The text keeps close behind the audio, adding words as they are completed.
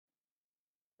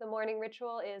The morning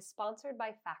ritual is sponsored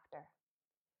by Factor.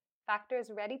 Factor's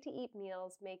ready-to-eat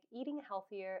meals make eating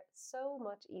healthier so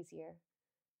much easier.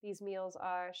 These meals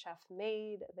are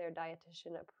chef-made, they're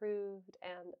dietitian approved,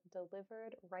 and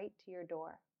delivered right to your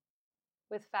door.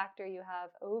 With Factor, you have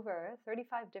over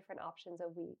 35 different options a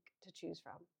week to choose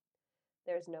from.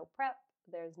 There's no prep,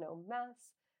 there's no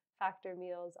mess. Factor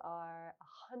meals are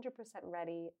 100%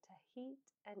 ready to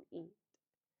heat and eat.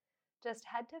 Just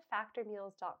head to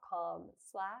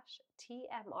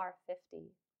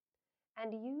factormeals.com/TMR50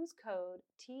 and use code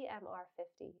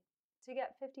TMR50 to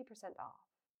get 50% off.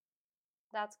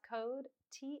 That's code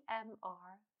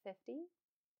TMR50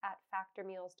 at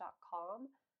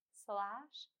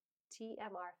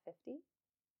factormeals.com/TMR50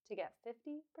 to get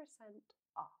 50%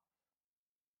 off.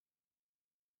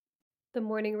 The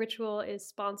morning ritual is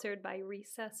sponsored by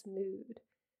Recess Mood.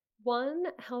 One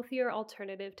healthier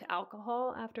alternative to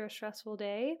alcohol after a stressful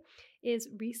day is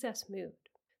Recess Mood.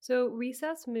 So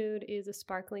Recess Mood is a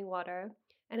sparkling water,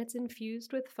 and it's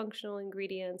infused with functional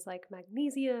ingredients like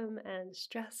magnesium and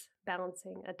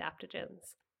stress-balancing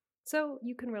adaptogens. So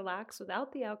you can relax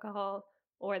without the alcohol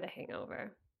or the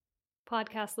hangover.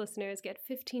 Podcast listeners get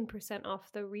 15%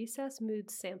 off the Recess Mood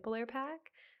Sampler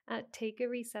Pack at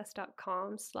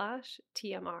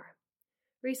takearecess.com/TMR.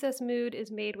 Recess Mood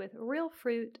is made with real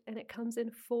fruit, and it comes in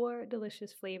 4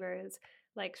 delicious flavors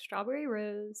like strawberry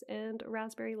rose and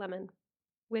raspberry lemon.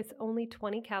 With only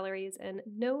 20 calories and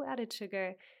no added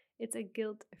sugar, it's a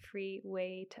guilt-free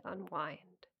way to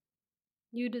unwind.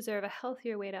 You deserve a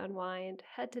healthier way to unwind.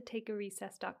 Head to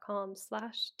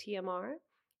takearecess.com/TMR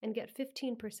and get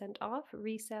 15% off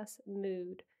Recess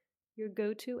Mood, your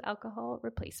go-to alcohol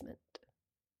replacement.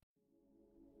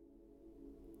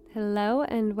 Hello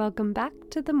and welcome back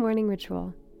to the morning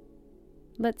ritual.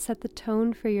 Let's set the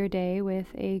tone for your day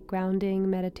with a grounding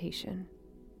meditation.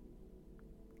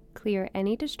 Clear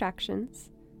any distractions,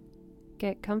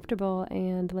 get comfortable,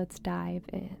 and let's dive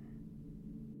in.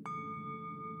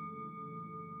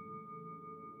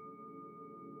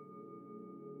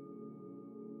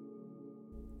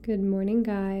 Good morning,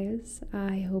 guys.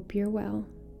 I hope you're well.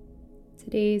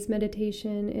 Today's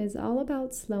meditation is all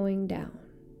about slowing down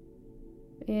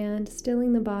and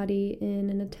stilling the body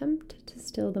in an attempt to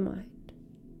still the mind.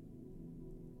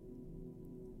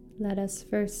 Let us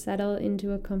first settle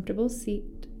into a comfortable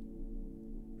seat,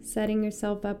 setting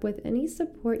yourself up with any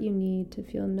support you need to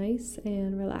feel nice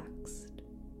and relaxed.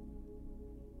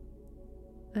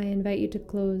 I invite you to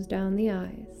close down the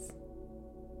eyes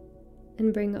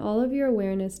and bring all of your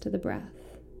awareness to the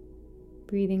breath,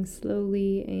 breathing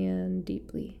slowly and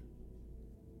deeply.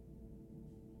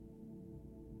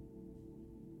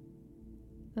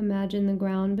 Imagine the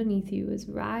ground beneath you is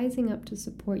rising up to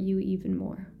support you even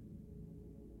more,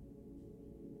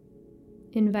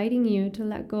 inviting you to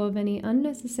let go of any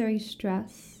unnecessary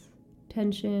stress,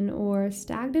 tension, or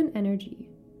stagnant energy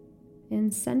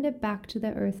and send it back to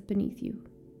the earth beneath you.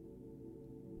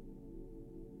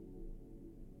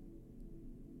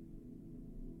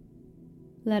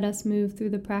 Let us move through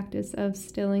the practice of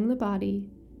stilling the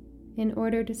body in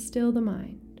order to still the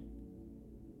mind.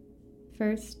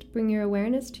 First, bring your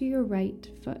awareness to your right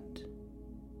foot.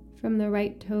 From the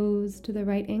right toes to the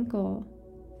right ankle,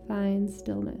 find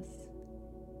stillness.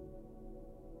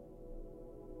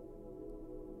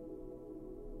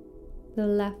 The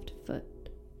left foot.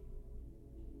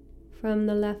 From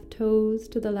the left toes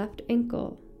to the left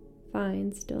ankle,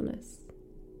 find stillness.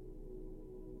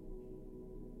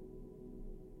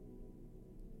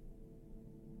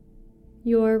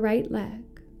 Your right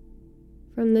leg.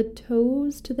 From the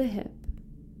toes to the hip,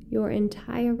 your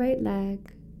entire right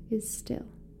leg is still.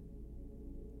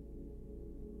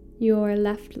 Your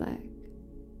left leg.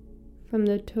 From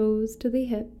the toes to the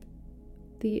hip,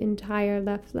 the entire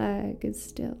left leg is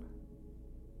still.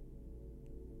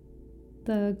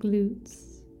 The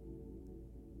glutes,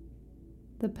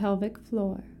 the pelvic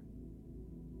floor,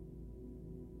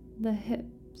 the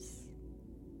hips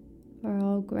are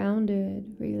all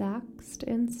grounded, relaxed,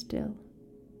 and still.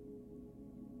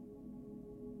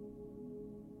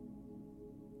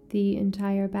 The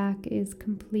entire back is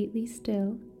completely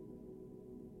still.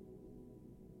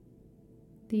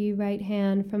 The right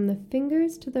hand from the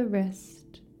fingers to the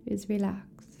wrist is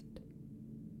relaxed.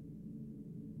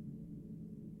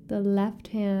 The left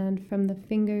hand from the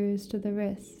fingers to the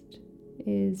wrist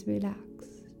is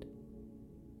relaxed.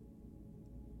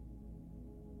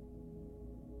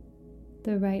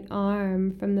 The right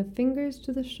arm from the fingers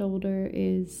to the shoulder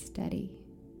is steady.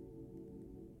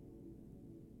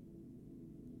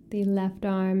 The left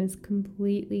arm is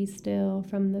completely still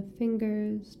from the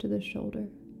fingers to the shoulder.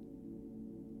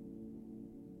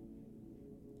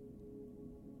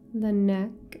 The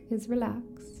neck is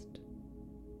relaxed.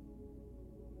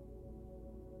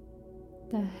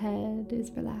 The head is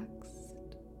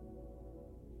relaxed.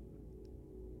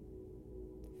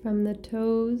 From the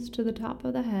toes to the top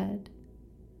of the head,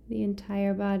 the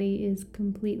entire body is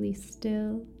completely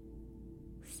still,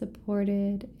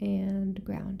 supported, and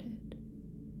grounded.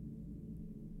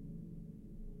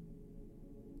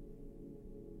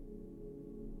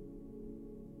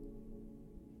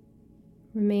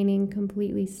 Remaining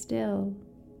completely still,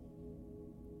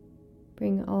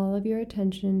 bring all of your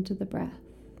attention to the breath.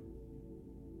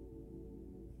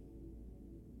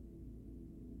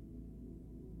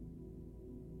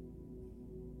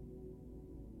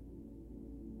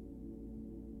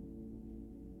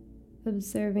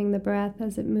 Observing the breath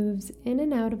as it moves in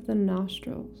and out of the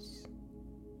nostrils.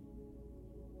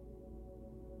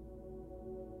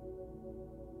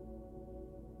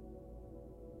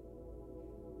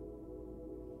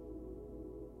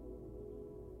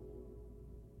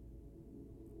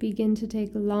 Begin to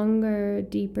take longer,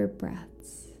 deeper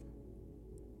breaths.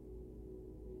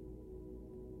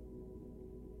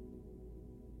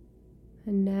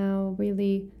 And now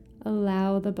really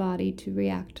allow the body to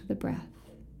react to the breath.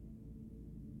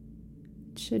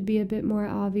 It should be a bit more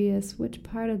obvious which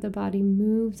part of the body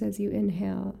moves as you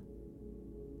inhale,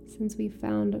 since we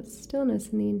found stillness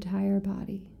in the entire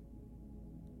body.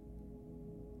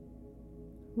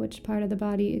 Which part of the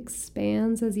body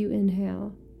expands as you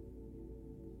inhale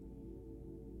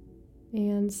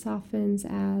and softens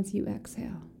as you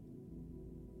exhale.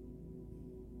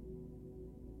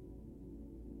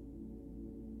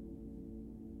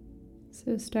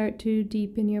 So start to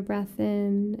deepen your breath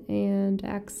in and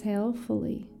exhale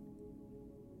fully.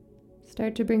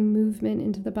 Start to bring movement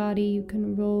into the body. You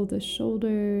can roll the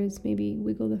shoulders, maybe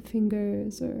wiggle the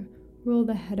fingers, or roll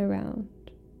the head around.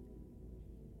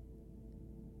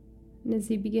 And as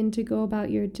you begin to go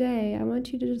about your day, I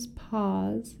want you to just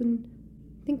pause and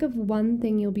think of one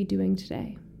thing you'll be doing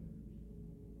today.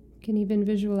 You can even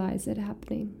visualize it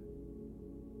happening.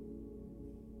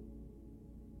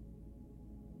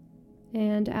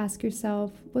 And ask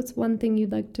yourself, what's one thing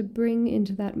you'd like to bring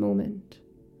into that moment?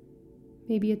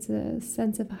 Maybe it's a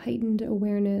sense of heightened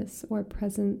awareness or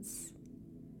presence.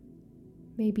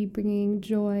 Maybe bringing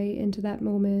joy into that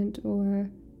moment or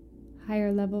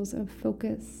higher levels of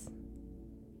focus.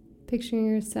 Picturing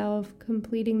yourself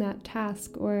completing that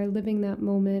task or living that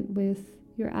moment with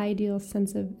your ideal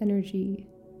sense of energy.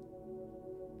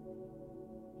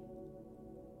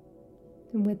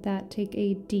 And with that, take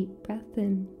a deep breath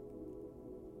in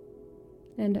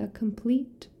and a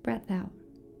complete breath out.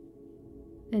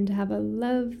 And have a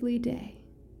lovely day.